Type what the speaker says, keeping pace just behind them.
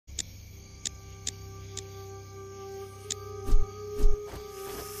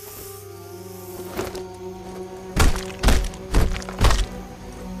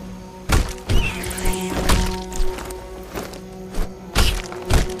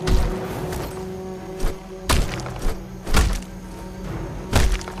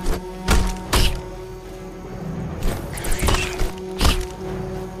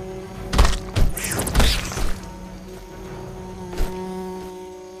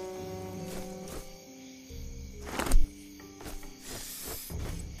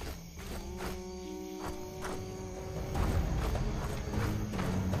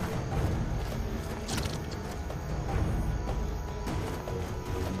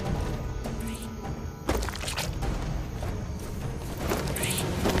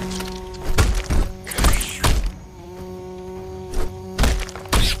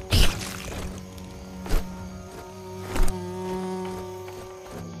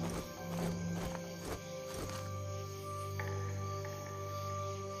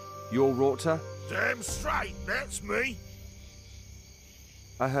You're Rorta? Damn straight, that's me.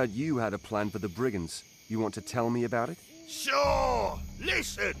 I heard you had a plan for the brigands. You want to tell me about it? Sure.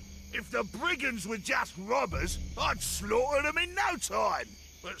 Listen, if the brigands were just robbers, I'd slaughter them in no time.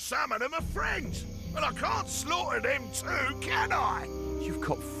 But some of them are friends, and I can't slaughter them too, can I? You've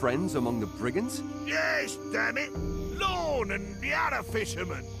got friends among the brigands? Yes, damn it. Lorne and the other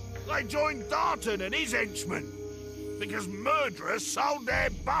fishermen. They joined Darton and his henchmen. Because murderers sold their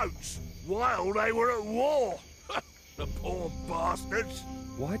boats while they were at war. The poor bastards.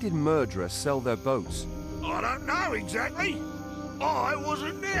 Why did murderers sell their boats? I don't know exactly. I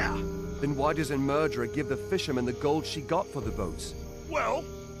wasn't there. Then why doesn't murderer give the fishermen the gold she got for the boats? Well,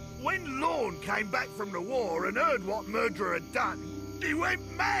 when Lorne came back from the war and heard what murderer had done, he went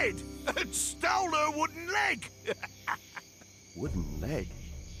mad and stole her wooden leg. Wooden leg?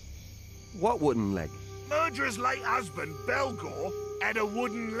 What wooden leg? Murderer's late husband, Belgor, had a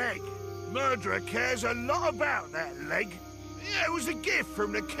wooden leg. Murderer cares a lot about that leg. Yeah, it was a gift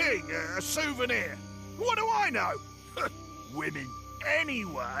from the king, a souvenir. What do I know? Women.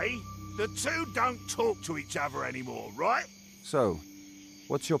 Anyway, the two don't talk to each other anymore, right? So,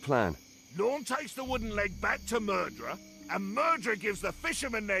 what's your plan? Lorne takes the wooden leg back to Murderer, and Murderer gives the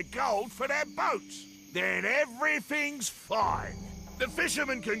fishermen their gold for their boats. Then everything's fine. The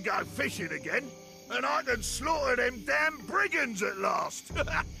fishermen can go fishing again, and I can slaughter them damn brigands at last.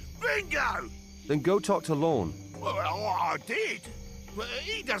 Bingo! Then go talk to Lorne. Well, I did. But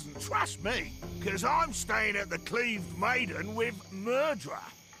he doesn't trust me, because I'm staying at the Cleaved Maiden with Murderer.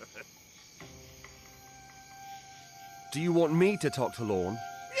 Do you want me to talk to Lorne?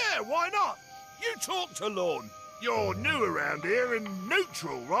 Yeah, why not? You talk to Lorne. You're new around here and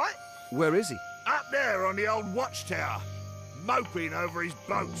neutral, right? Where is he? Up there on the old watchtower, moping over his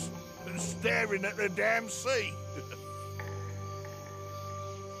boats and staring at the damn sea.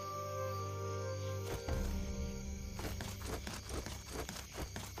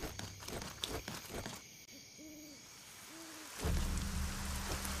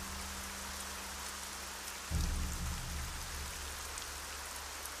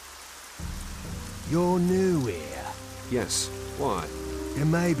 You're new here. Yes. Why?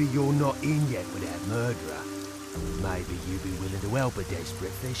 Then maybe you're not in yet with that murderer. Maybe you'd be willing to help a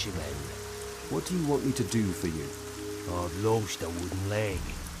desperate fisherman. What do you want me to do for you? I've lost a wooden leg.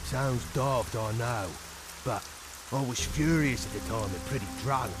 Sounds daft, I know. But I was furious at the time and pretty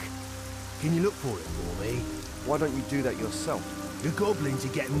drunk. Can you look for it for me? Why don't you do that yourself? The goblins are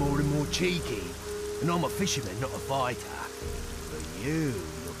getting more and more cheeky. And I'm a fisherman, not a fighter. But you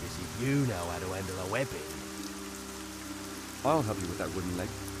look as if you know how to handle a weapon. I'll help you with that wooden leg.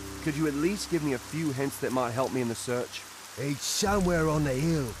 Could you at least give me a few hints that might help me in the search? It's somewhere on the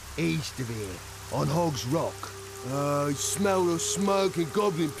hill, east of here, on Hog's Rock. I smell the smoke and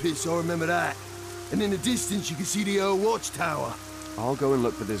goblin piss, I remember that. And in the distance you can see the old watchtower. I'll go and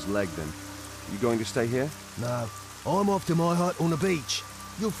look for this leg then. You going to stay here? No, I'm off to my hut on the beach.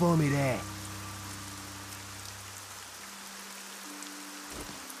 You'll find me there.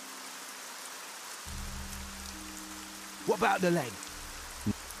 What about the leg?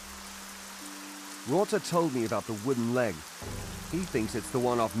 Rorta told me about the wooden leg. He thinks it's the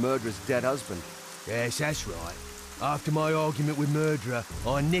one off Murderer's dead husband. Yes, that's right. After my argument with Murderer,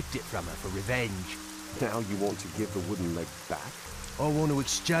 I nicked it from her for revenge. Now you want to give the wooden leg back? I want to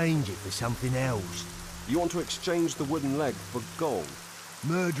exchange it for something else. You want to exchange the wooden leg for gold?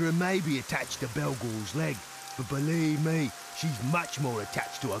 Murderer may be attached to Belgor's leg, but believe me, she's much more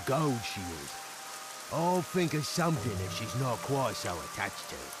attached to her gold, she is. I'll think of something that she's not quite so attached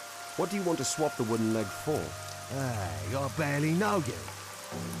to. What do you want to swap the wooden leg for? Hey, I barely know you.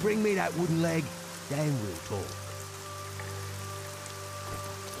 Bring me that wooden leg, then we'll talk.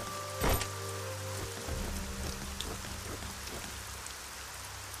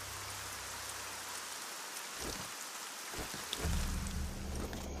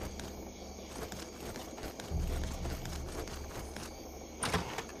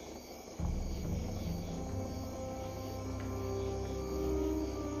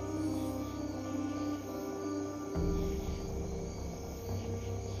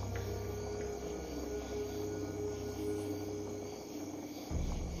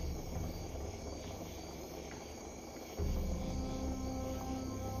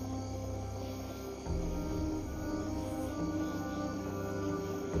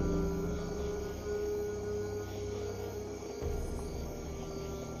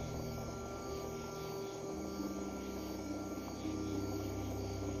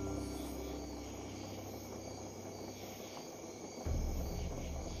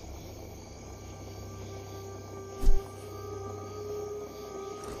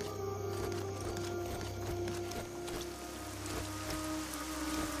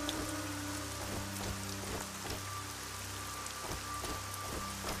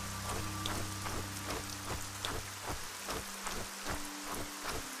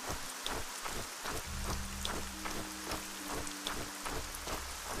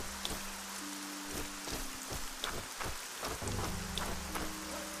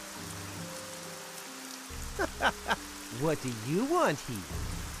 What do you want here?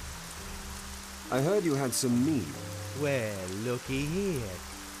 I heard you had some mead. Well, looky here.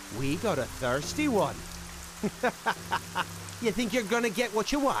 We got a thirsty one. You think you're gonna get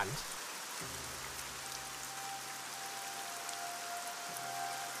what you want?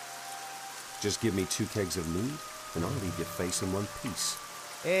 Just give me 2 kegs of mead, and I'll leave your face in one piece.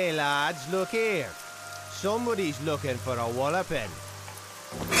 Hey, lads, look here. Somebody's looking for a walloping.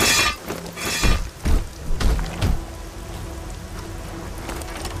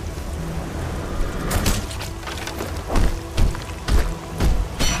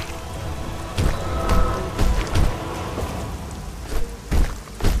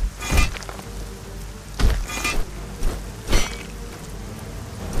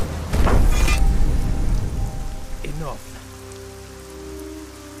 Enough.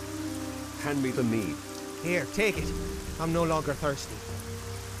 Hand me the mead. Here, take it. I'm no longer thirsty.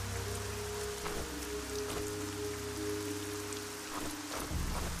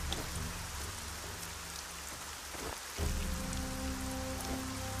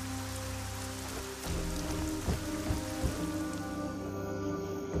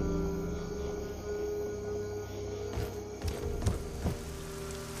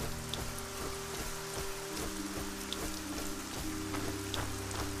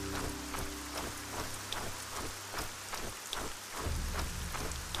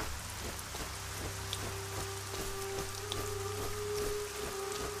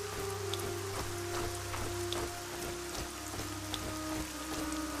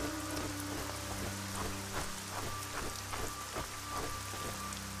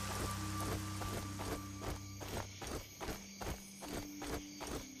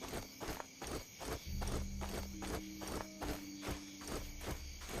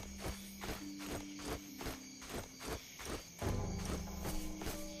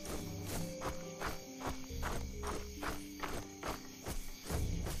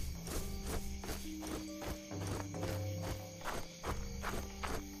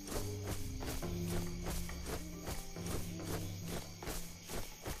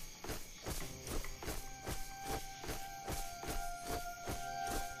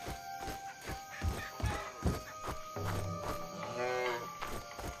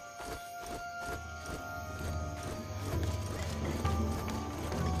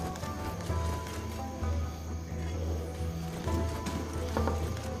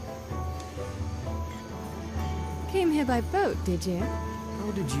 Came here by boat, did you?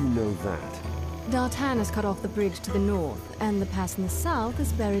 How did you know that? Dartan has cut off the bridge to the north, and the pass in the south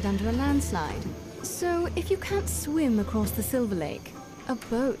is buried under a landslide. So, if you can't swim across the Silver Lake, a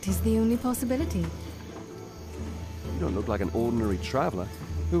boat is the only possibility. You don't look like an ordinary traveler.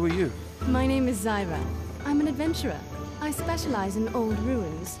 Who are you? My name is Zyra. I'm an adventurer. I specialize in old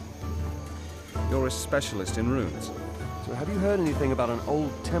ruins. You're a specialist in ruins. So have you heard anything about an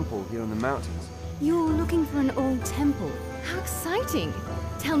old temple here in the mountains? You're looking for an old temple. How exciting!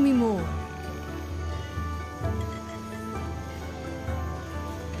 Tell me more.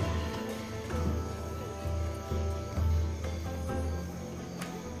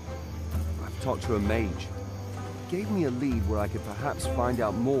 I've talked to a mage. He gave me a lead where I could perhaps find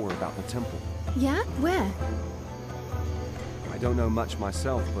out more about the temple. Yeah? Where? I don't know much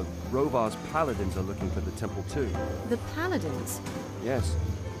myself, but Rovar's paladins are looking for the temple too. The Paladins. Yes.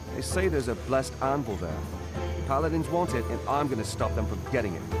 They say there's a blessed anvil there. Paladins want it, and I'm gonna stop them from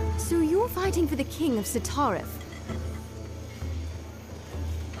getting it. So you're fighting for the king of Sitarif.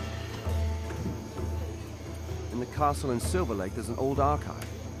 In the castle in Silver Lake, there's an old archive.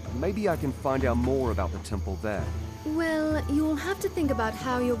 Maybe I can find out more about the temple there. Well, you'll have to think about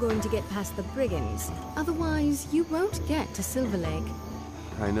how you're going to get past the brigands. Otherwise, you won't get to Silver Lake.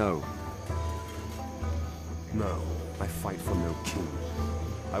 I know. No, I fight for no king.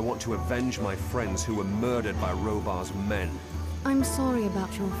 I want to avenge my friends who were murdered by Rovar's men. I'm sorry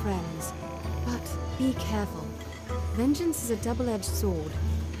about your friends, but be careful. Vengeance is a double-edged sword.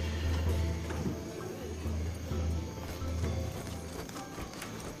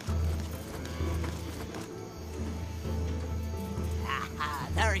 Aha,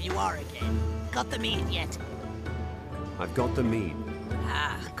 there you are again. Got the meat yet? I've got the mead.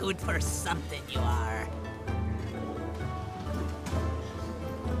 Ah, good for something you are.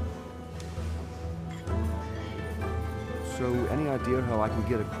 So, any idea how I can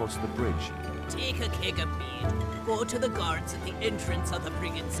get across the bridge? Take a keg of mead, go to the guards at the entrance of the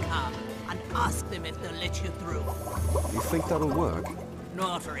brigand's camp, and ask them if they'll let you through. You think that'll work?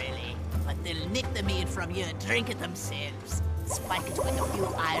 Not really, but they'll nick the mead from you and drink it themselves. Spike it with a few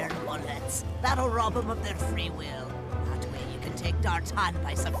iron bullets. That'll rob them of their free will. That way you can can take Dart's hand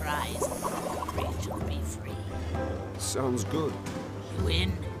by surprise. The bridge will be free. Sounds good. You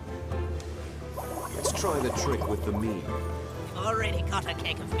in? Let's try the trick with the mead. We've already got a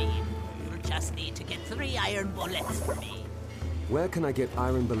keg of mead. You'll just need to get 3 iron bullets for me. Where can I get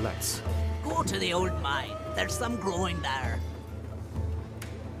iron bullets? Go to the old mine. There's some growing there.